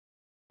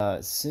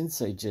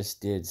Since I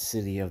just did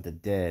City of the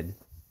Dead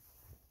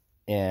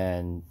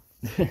and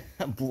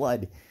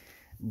blood,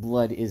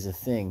 blood is a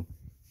thing,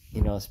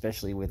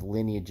 especially with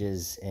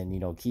lineages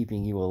and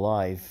keeping you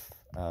alive.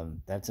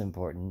 That's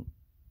important.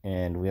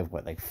 And we have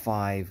what, like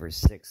 5 or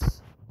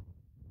 6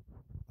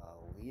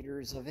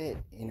 liters of it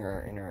in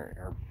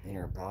our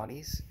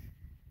bodies.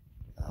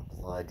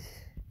 Blood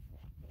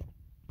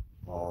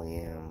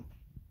volume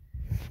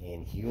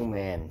in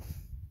human,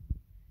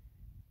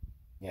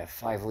 yeah,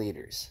 5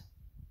 liters,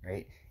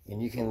 right?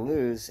 And you can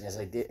lose, as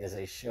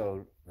I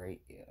showed, right?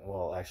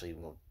 Well,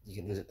 you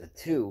can lose it to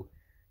 2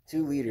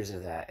 liters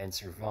of that and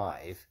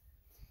survive.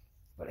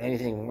 But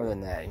anything more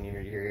than that, and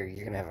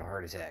you're gonna have a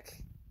heart attack.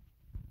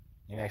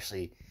 And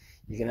actually,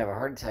 you can have a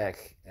heart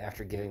attack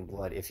after giving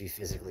blood if you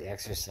physically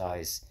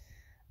exercise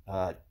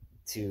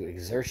to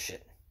exertion.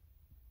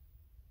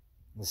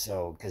 And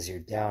so, because you're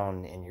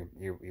down and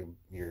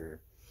your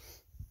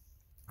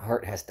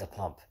heart has to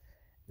pump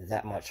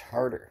that much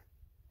harder.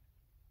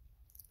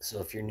 So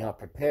if you're not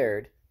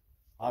prepared,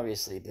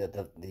 obviously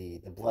the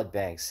blood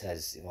bank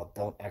says, well,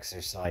 don't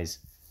exercise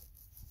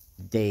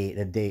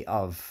the day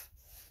of,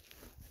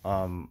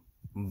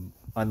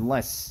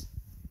 unless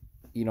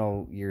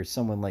you're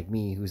someone like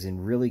me who's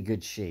in really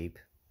good shape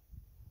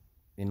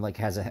and like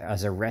has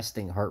a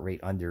resting heart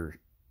rate under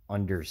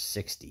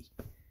 60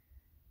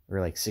 or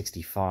like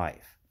 65.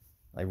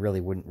 I really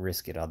wouldn't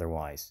risk it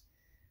otherwise.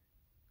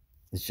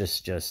 It's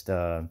just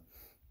a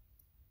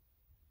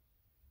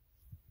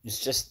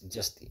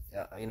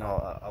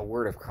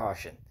word of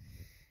caution.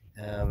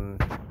 I'm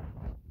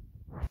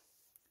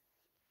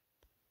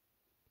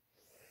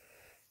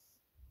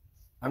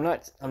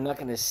not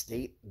going to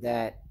state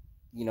that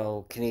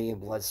Canadian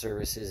Blood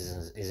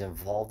Services is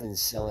involved in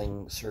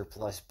selling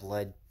surplus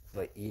blood,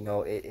 but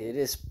it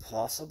is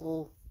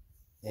possible,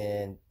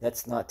 and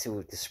that's not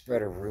to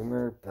spread a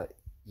rumor, but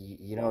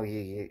you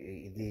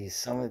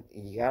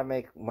gotta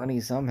make money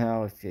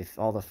somehow if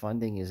all the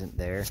funding isn't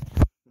there,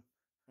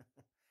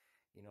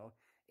 you know,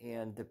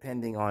 and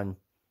depending on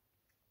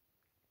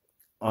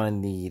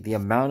the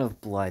amount of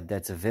blood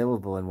that's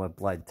available and what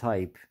blood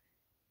type,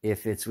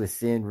 if it's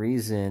within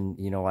reason,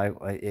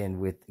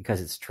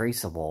 because it's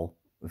traceable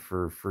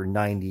for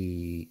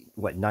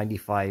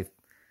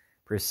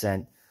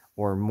 95%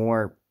 or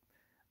more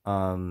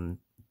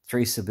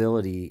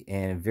traceability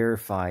and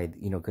verified,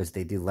 because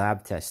they do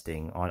lab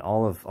testing on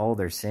all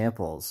their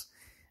samples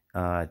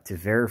to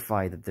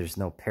verify that there's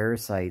no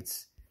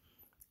parasites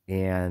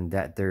and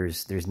that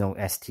there's no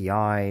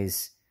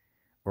STIs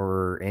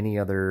or any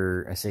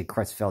other, say,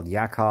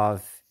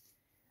 Creutzfeldt-Jakob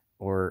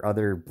or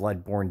other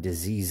bloodborne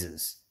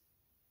diseases.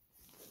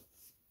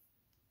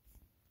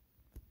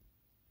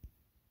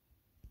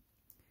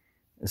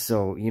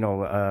 So, in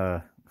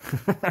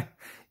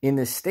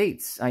the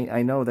States,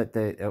 I know that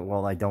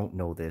I don't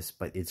know this,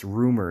 but it's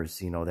rumors,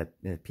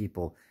 that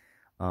people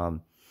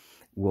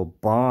will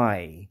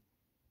buy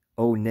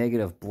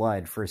O-negative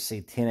blood for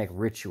satanic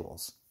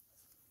rituals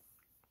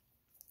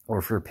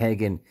or for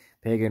pagan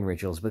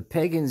rituals. But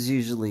pagans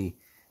usually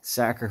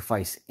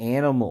sacrifice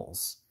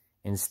animals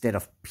instead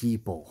of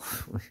people,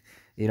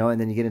 and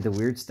then you get into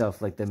weird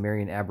stuff like the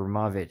Marian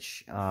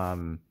Abramovich,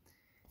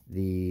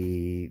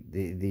 the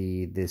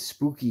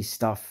spooky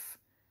stuff,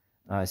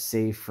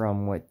 say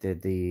from what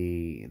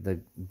the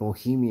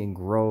Bohemian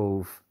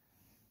Grove,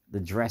 the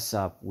dress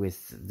up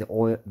with the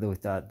oil,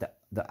 with the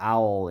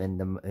owl,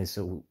 and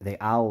so the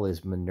owl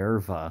is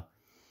Minerva.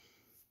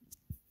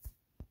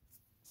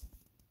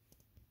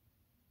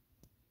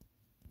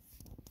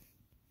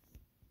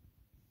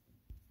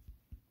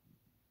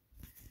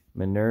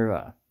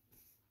 Minerva.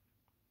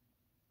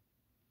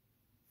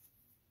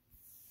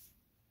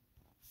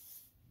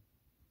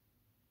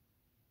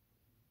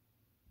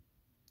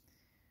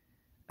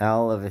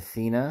 Owl of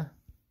Athena.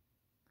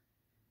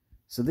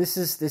 So this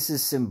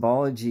is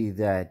symbology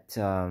that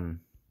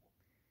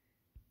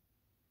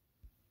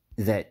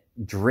that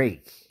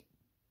Drake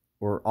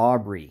or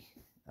Aubrey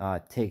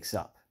takes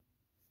up.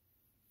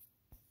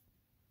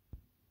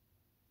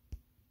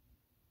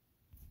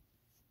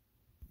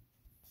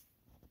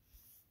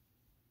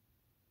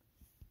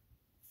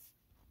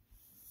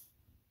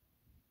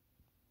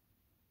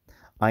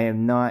 I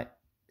am not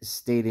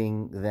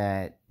stating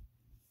that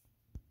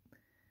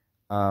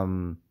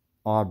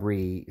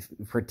Aubrey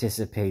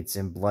participates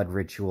in blood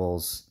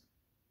rituals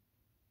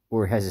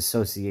or has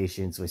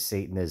associations with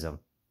Satanism.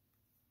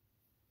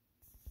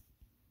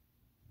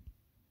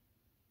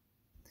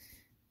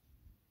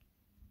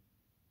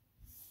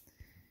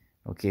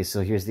 Okay,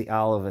 so here's the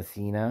Owl of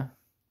Athena,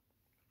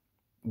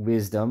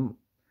 wisdom,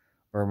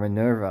 or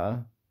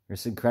Minerva, or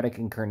syncretic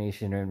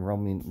incarnation in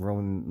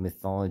Roman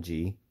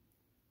mythology.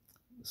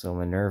 So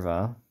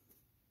Minerva,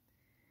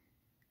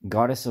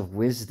 goddess of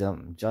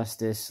wisdom,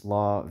 justice,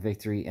 law,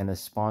 victory, and the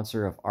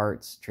sponsor of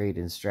arts, trade,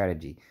 and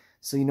strategy.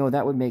 So,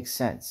 that would make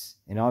sense.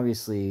 And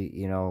obviously,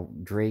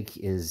 Drake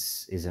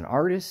is an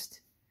artist,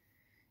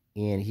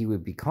 and he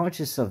would be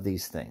conscious of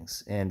these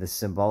things and the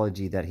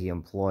symbology that he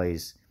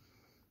employs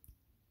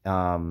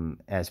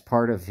as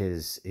part of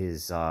his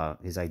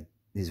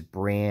his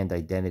brand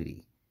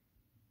identity.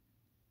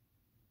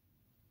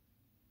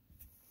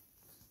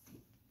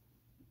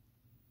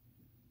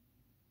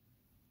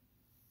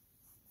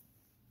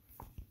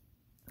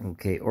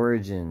 Okay,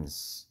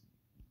 origins.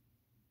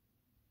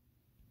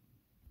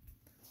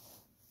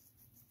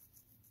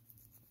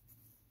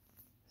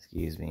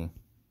 Excuse me.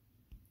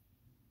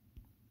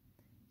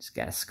 Just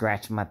gotta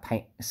scratch my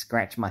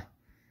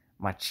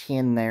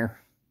chin there.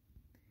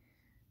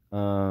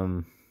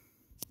 Let's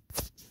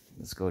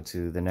go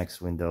to the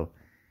next window.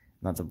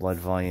 Not the blood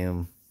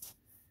volume,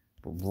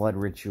 but blood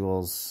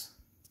rituals.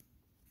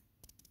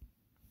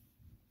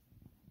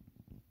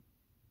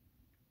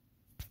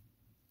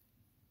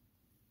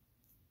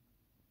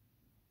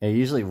 And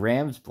usually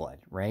ram's blood,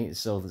 right?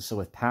 So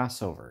with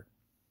Passover.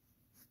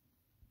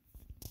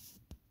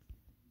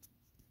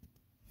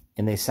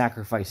 And they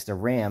sacrificed a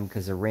ram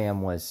because the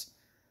ram was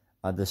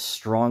the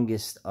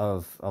strongest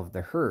of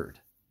the herd.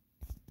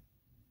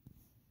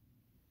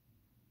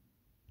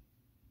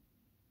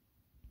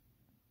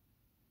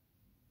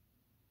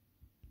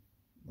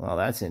 Well,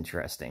 that's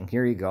interesting.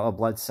 Here you go, a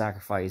blood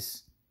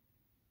sacrifice.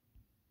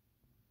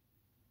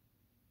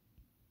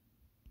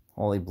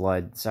 Holy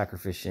blood,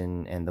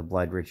 sacrificial, and the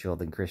blood ritual,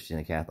 the Christian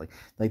and Catholic.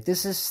 Like,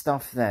 this is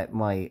stuff that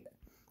my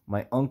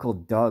Uncle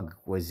Doug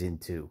was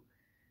into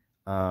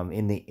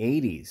in the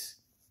 80s.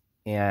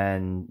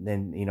 And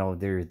then, you know,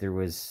 there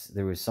was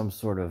some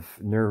sort of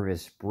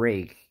nervous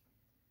break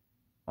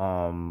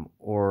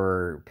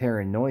or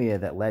paranoia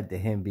that led to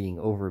him being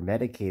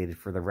over-medicated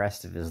for the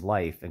rest of his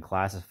life and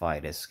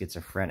classified as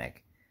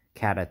schizophrenic,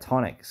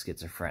 catatonic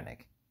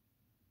schizophrenic.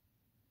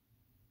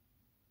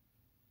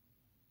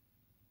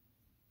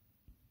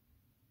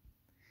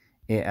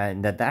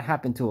 And that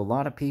happened to a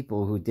lot of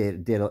people who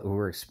who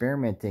were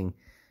experimenting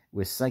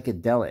with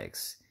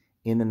psychedelics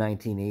in the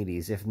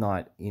 1980s, if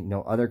not, you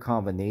know, other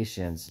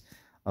combinations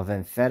of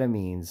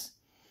amphetamines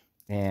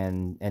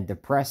and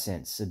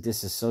depressants,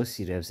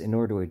 dissociatives, in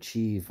order to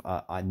achieve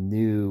a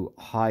new,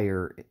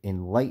 higher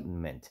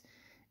enlightenment,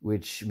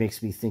 which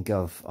makes me think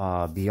of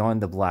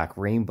Beyond the Black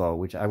Rainbow,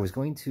 which I was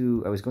going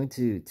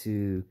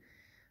to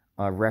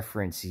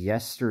reference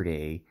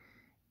yesterday.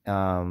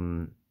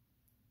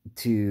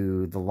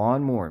 To the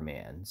Lawnmower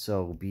Man.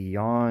 So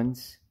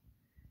Beyond,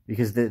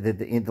 because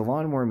the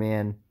Lawnmower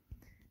Man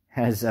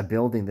has a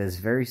building that's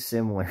very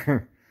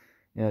similar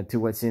to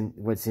what's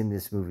in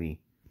this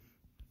movie.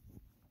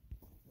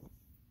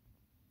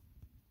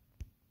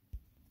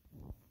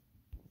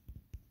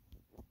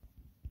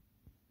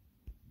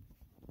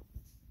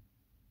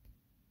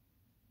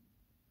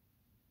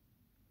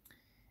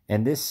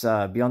 And this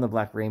Beyond the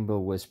Black Rainbow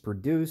was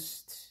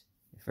produced,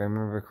 if I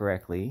remember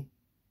correctly,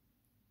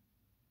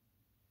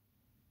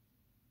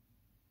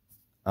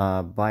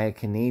 by a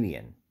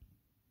Canadian.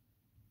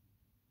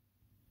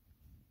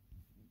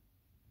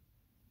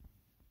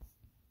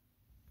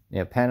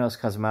 Yeah, Panos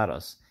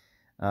Cosmatos.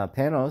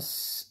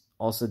 Panos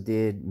also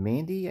did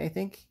Mandy, I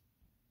think.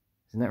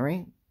 Isn't that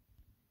right?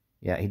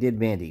 Yeah, he did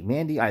Mandy.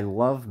 Mandy, I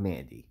love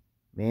Mandy.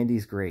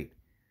 Mandy's great.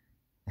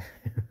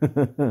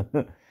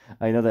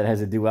 I know that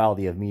has a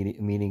duality of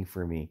meaning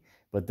for me,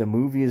 but the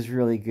movie is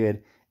really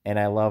good, and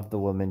I love the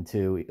woman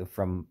too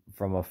from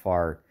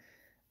afar.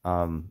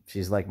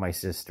 She's like my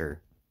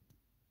sister.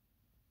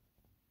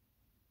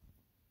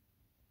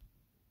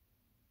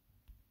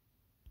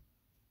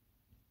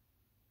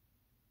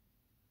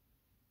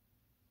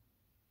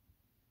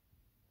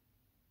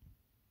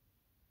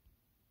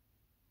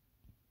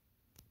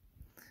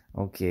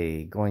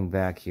 Okay, going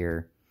back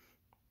here.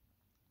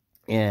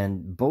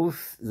 And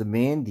both the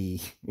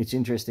Mandy, it's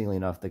interestingly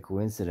enough, the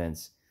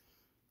coincidence,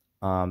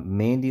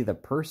 Mandy the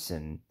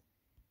person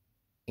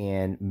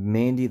and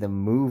Mandy the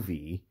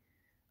movie,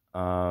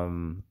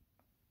 you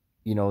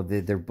know,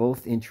 they're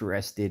both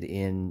interested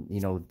in,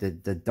 you know,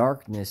 the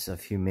darkness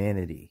of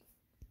humanity.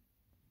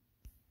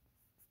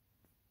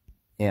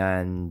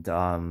 And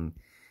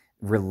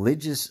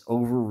religious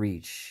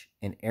overreach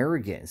and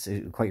arrogance,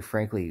 quite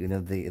frankly, you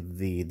know,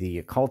 the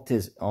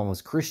occultism,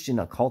 almost Christian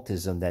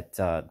occultism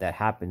that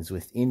happens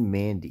within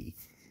Mandy,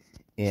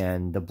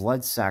 and the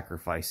blood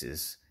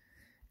sacrifices,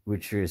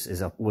 which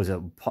is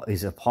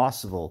a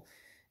possible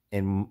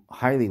and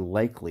highly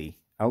likely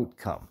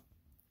outcome.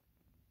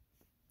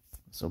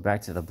 So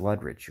back to the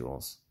blood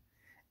rituals,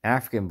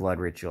 African blood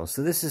rituals.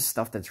 So this is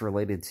stuff that's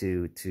related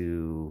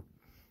to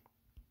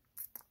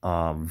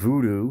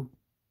voodoo.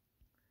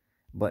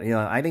 But, you know,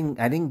 I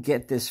didn't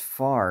get this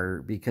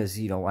far because,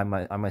 you know,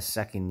 I'm a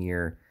second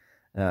year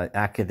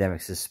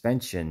academic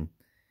suspension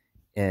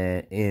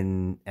at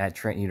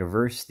Trent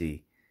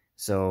University.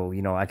 So,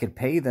 you know, I could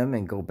pay them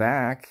and go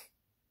back.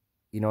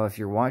 You know, if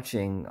you're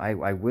watching,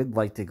 I would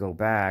like to go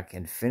back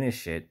and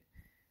finish it.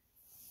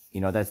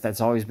 You know, that's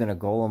always been a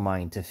goal of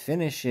mine, to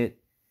finish it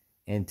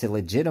and to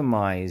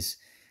legitimize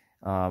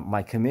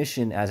my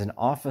commission as an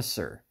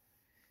officer.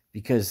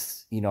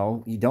 Because, you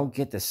know, you don't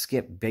get to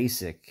skip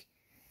basic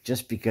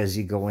just because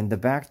you go in the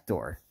back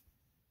door.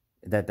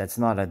 That's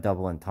not a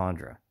double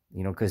entendre,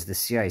 you know, because the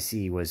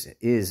CIC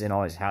is and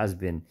always has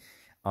been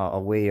a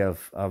way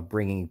of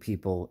bringing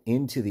people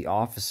into the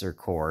officer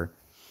corps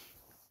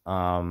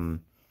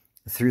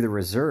through the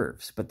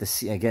reserves. But the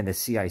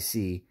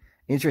CIC,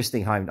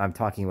 interesting how I'm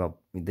talking about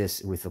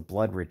this with the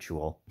blood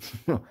ritual,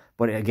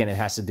 but again, it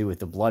has to do with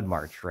the blood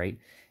march, right?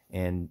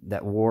 And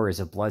that war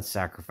is a blood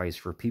sacrifice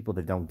for people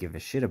that don't give a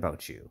shit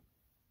about you.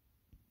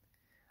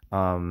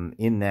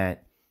 In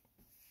that,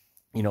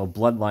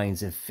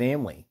 bloodlines and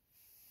family,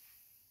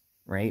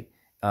 right?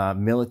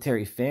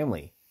 Military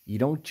family. You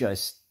don't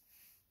just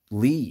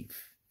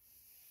leave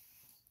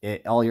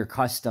all your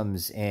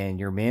customs and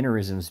your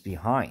mannerisms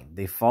behind.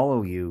 They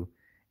follow you,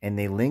 and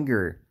they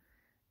linger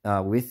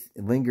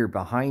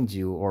behind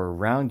you or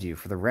around you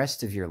for the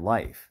rest of your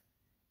life.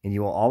 And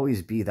you will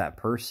always be that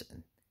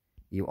person.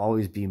 You will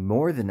always be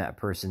more than that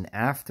person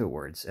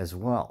afterwards as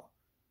well.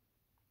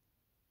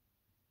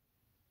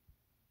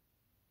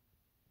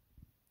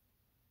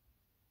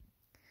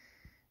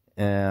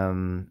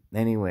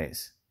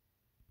 Anyways,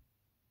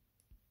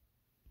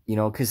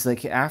 because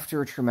like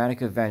after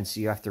traumatic events,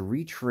 you have to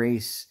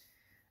retrace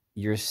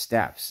your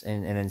steps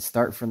and then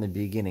start from the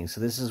beginning. So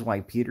this is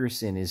why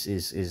Peterson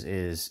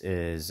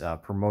is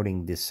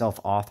promoting this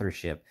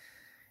self-authorship,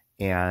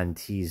 and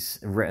his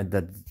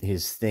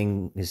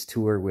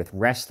tour with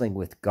Wrestling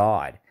with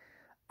God.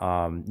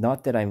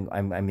 Not that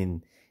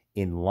I'm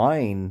in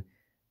line,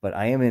 but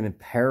I am in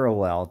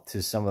parallel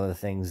to some of the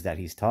things that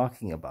he's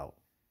talking about.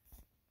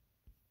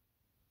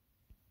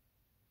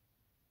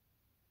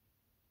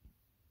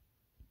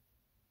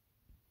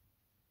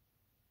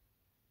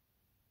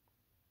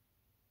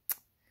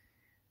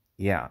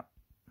 Yeah.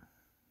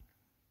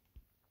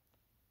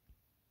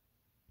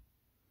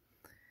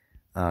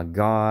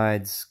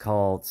 Gods,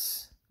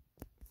 cults,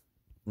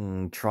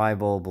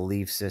 tribal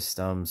belief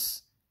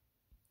systems,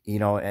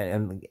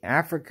 and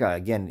Africa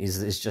again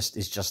is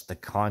just the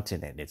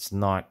continent. It's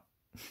not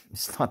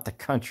the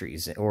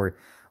countries or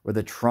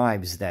the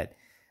tribes that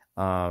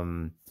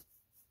don't,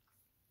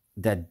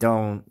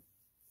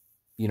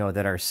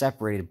 that are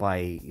separated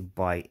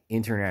by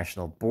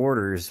international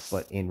borders,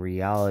 but in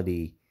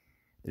reality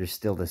they're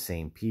still the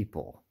same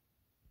people.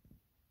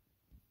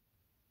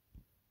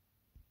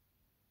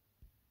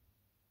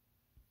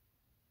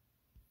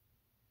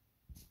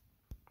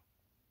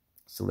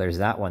 So there's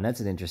that one. That's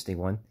an interesting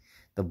one.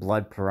 The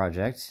Blood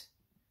Project.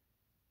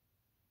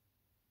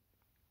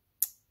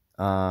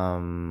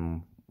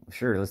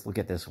 Sure, let's look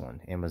at this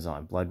one.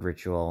 Amazon. Blood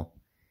Ritual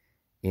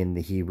in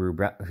the Hebrew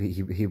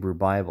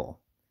Bible.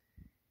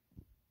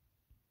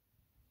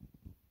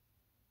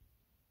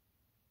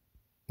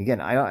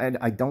 Again,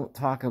 I don't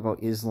talk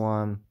about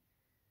Islam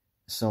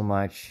so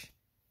much.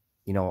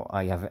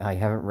 I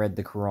haven't read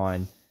the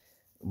Quran,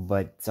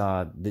 but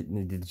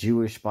the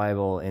Jewish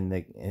Bible and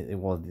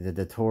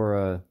the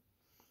Torah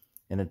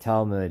and the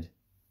Talmud,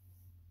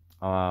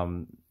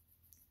 in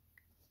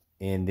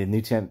the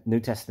New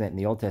Testament and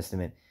the Old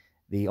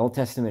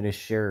Testament is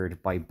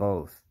shared by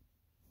both.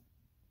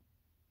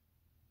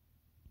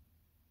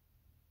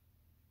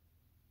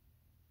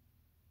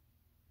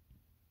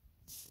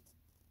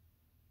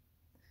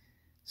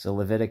 So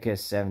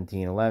Leviticus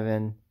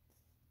 17:11.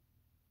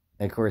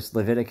 Of course,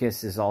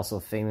 Leviticus is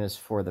also famous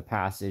for the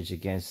passage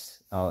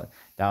against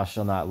 "Thou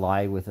shalt not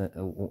lie with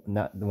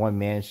one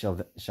man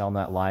shall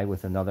not lie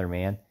with another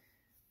man,"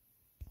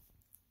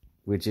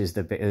 which is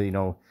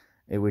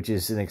which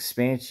is an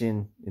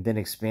expansion, then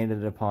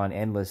expanded upon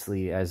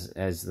endlessly as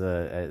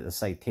the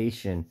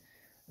citation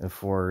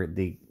for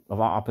the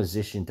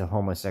opposition to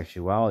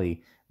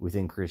homosexuality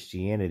within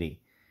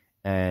Christianity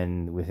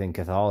and within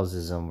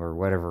Catholicism or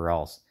whatever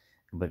else.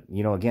 But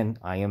again,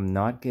 I am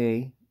not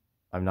gay.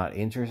 I'm not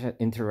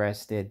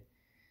interested.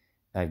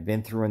 I've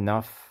been through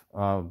enough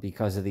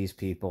because of these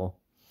people.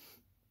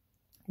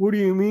 What do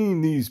you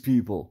mean, these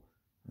people?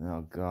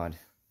 Oh, God.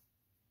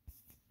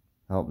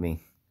 Help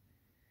me.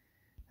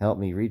 Help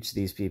me reach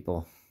these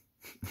people.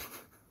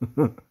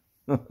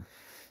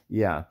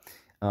 Yeah.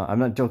 I'm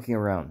not joking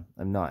around.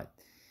 I'm not.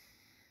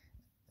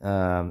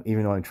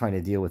 Even though I'm trying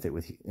to deal with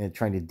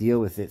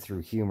it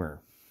through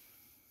humor.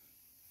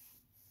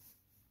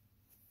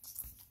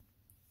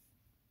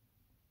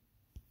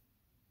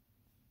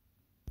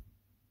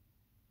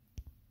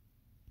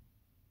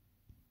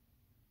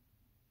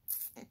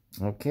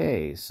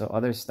 Okay, so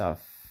other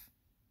stuff.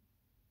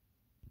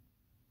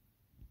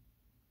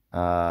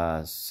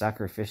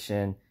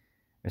 Scarification,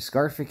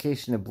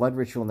 a blood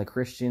ritual in the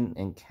Christian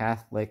and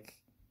Catholic.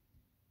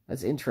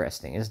 That's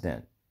interesting, isn't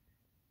it?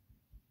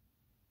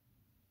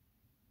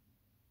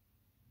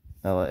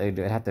 Oh, I'd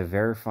have to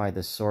verify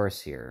the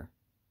source here.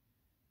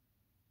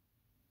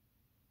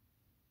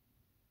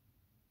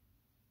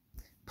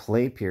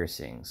 Play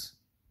piercings.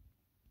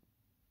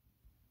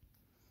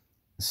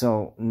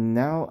 So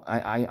now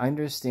I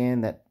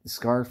understand that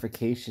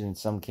scarification in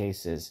some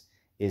cases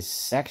is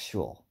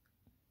sexual.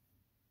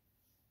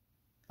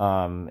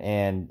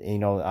 And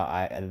I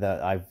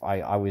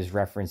was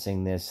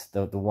referencing this,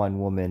 the one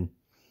woman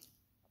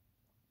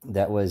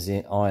that was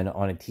on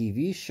a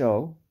TV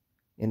show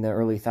in the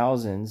early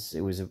thousands.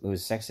 It was a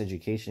sex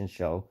education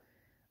show,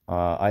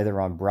 either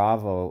on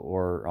Bravo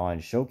or on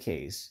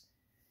Showcase,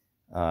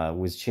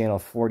 was channel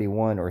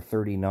 41 or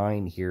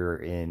 39 here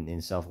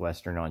in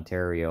southwestern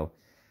Ontario,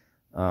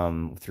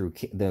 through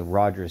the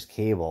Rogers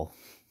cable.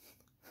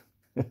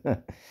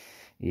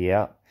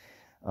 Yeah.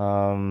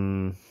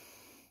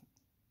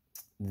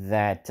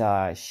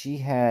 That she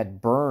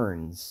had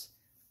burns.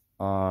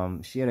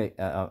 She had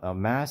a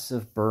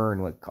massive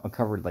burn, what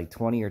covered like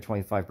 20 or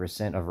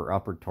 25% of her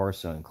upper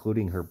torso,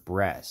 including her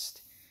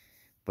breast.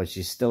 But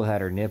she still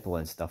had her nipple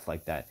and stuff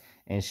like that.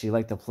 And she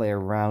liked to play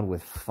around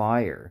with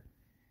fire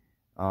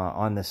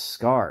on the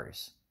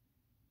scars.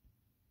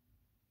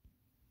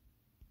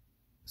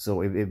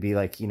 So it'd be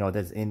like,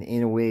 that's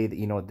in a way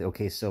that,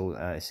 okay,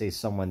 so say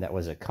someone that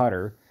was a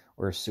cutter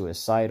or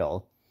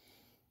suicidal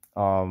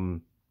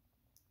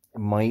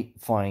might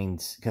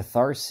find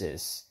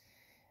catharsis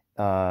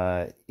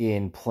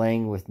in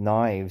playing with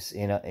knives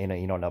in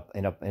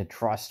a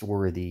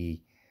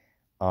trustworthy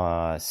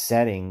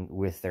setting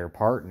with their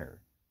partner.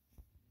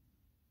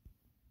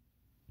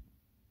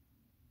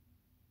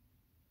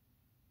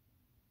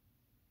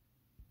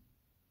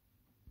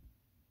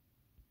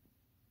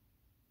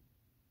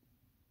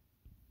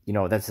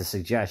 That's a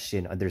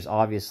suggestion. There's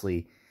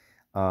obviously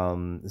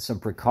some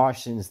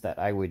precautions that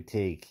I would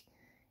take,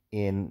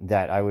 in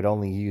that I would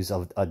only use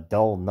a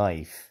dull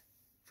knife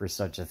for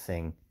such a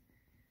thing.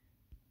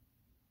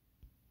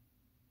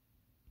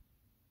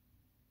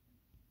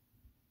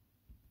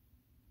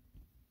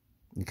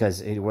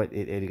 Because it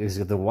is,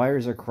 the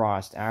wires are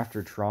crossed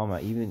after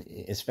trauma, even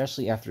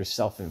especially after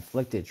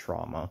self-inflicted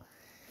trauma,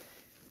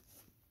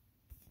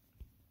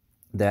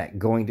 that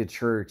going to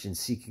church and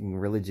seeking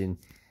religion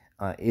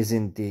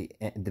isn't the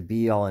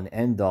be all and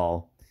end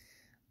all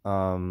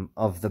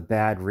of the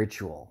bad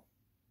ritual,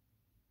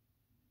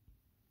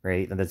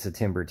 right? And that's a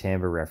Timber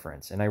Timber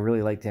reference, and I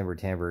really like Timber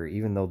Timber,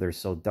 even though they're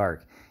so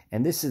dark.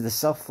 And this is the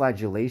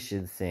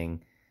self-flagellation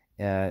thing,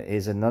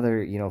 is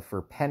another,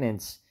 for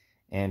penance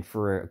and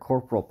for a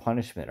corporal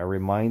punishment, a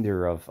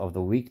reminder of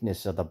the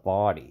weakness of the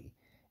body,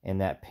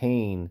 and that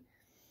pain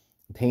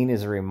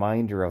is a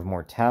reminder of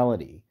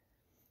mortality.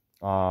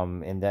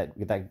 And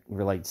that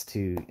relates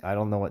to, I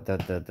don't know what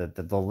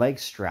the leg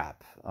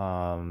strap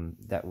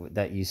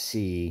that you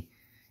see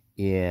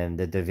in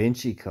the Da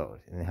Vinci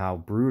Code, and how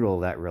brutal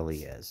that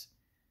really is.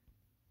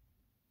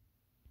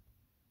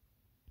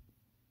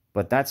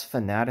 But that's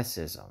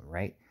fanaticism,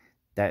 right?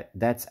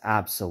 That's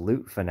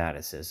absolute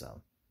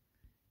fanaticism.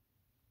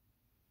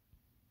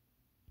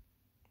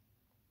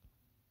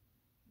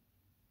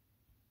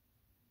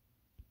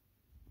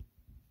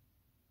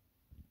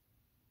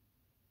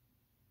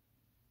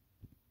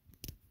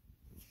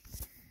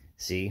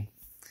 See?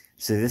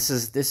 So this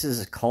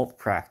is a cult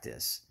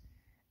practice,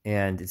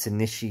 and it's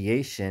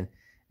initiation,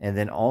 and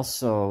then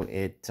also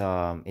it's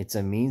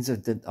a means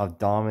of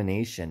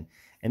domination.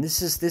 And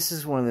this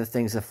is one of the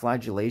things. The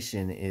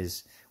flagellation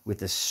is with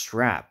the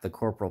strap, the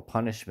corporal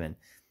punishment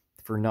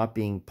for not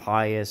being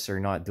pious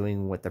or not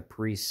doing what the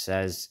priest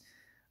says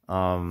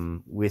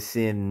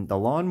within the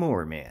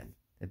Lawnmower Man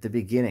at the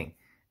beginning,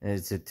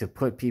 and to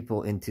put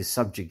people into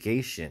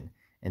subjugation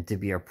and to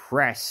be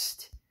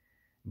oppressed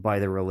by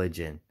the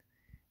religion.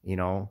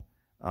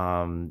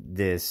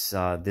 This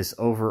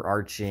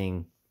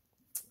overarching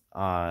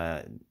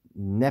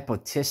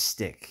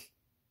nepotistic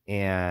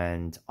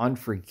and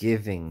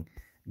unforgiving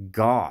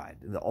God,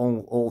 the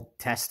Old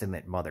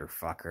Testament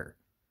motherfucker.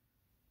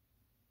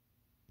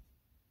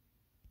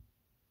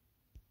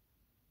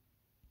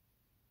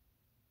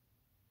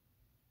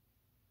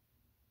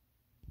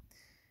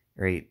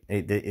 Right?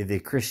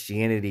 The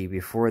Christianity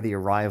before the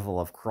arrival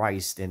of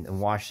Christ and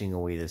washing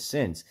away the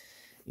sins,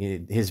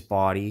 his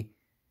body,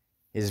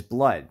 his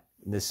blood,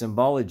 the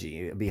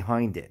symbology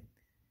behind it.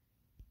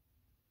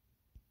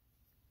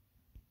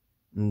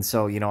 And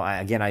so,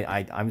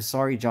 I'm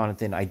sorry,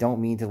 Jonathan. I don't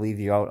mean to leave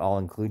you out. I'll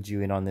include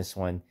you in on this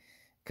one,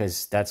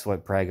 because that's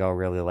what Prego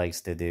really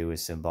likes to do,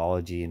 is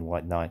symbology and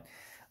whatnot.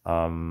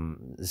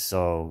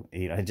 So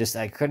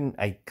I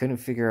couldn't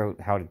figure out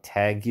how to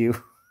tag you.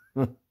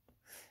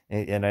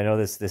 And I know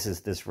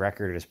this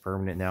record is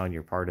permanent now, and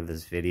you're part of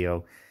this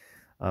video.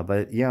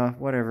 But yeah,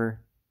 whatever.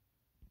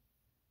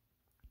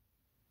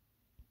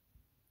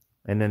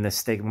 And then the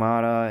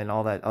stigmata and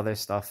all that other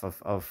stuff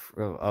of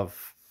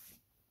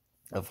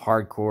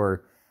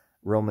hardcore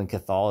Roman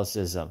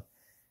Catholicism,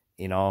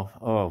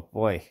 oh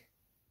boy.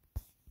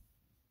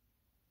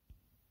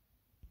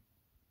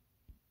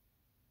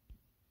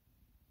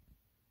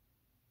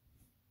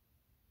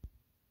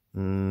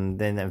 Then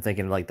I'm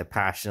thinking like the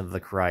Passion of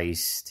the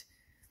Christ,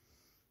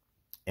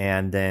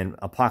 and then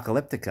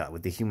Apocalyptica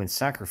with the human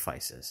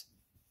sacrifices,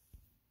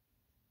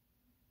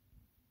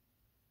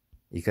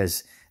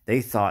 because they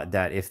thought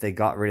that if they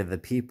got rid of the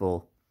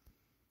people,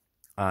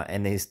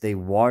 and they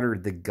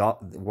watered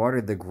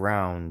the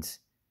ground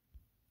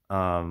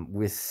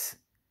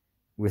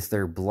with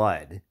their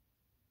blood,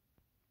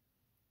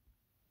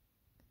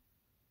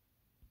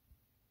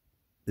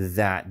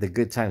 that the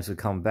good times would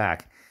come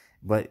back.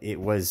 But it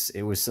was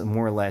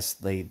more or less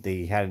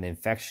they had an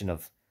infection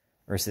of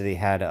or say they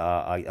had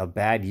a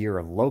bad year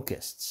of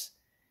locusts.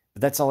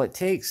 But that's all it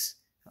takes.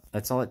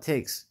 That's all it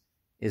takes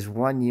is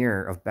 1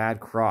 year of bad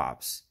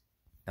crops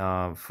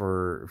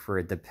for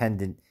a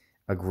dependent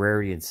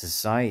agrarian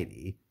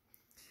society,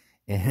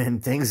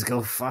 and things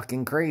go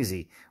fucking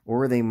crazy.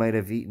 Or they might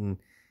have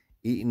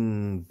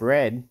eaten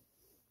bread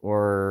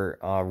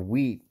or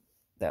wheat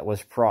that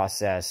was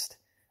processed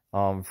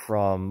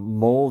from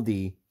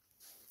moldy,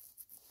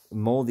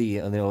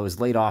 and it was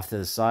laid off to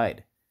the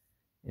side,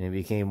 and it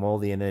became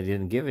moldy, and they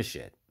didn't give a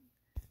shit.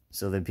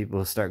 So then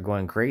people start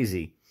going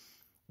crazy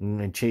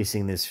and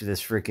chasing this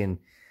freaking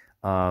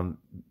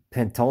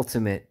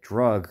pentultimate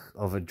drug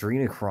of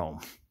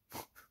adrenochrome.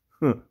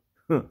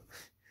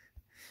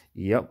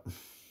 Yep.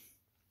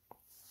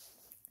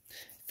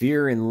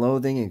 Fear and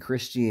loathing in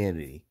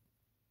Christianity.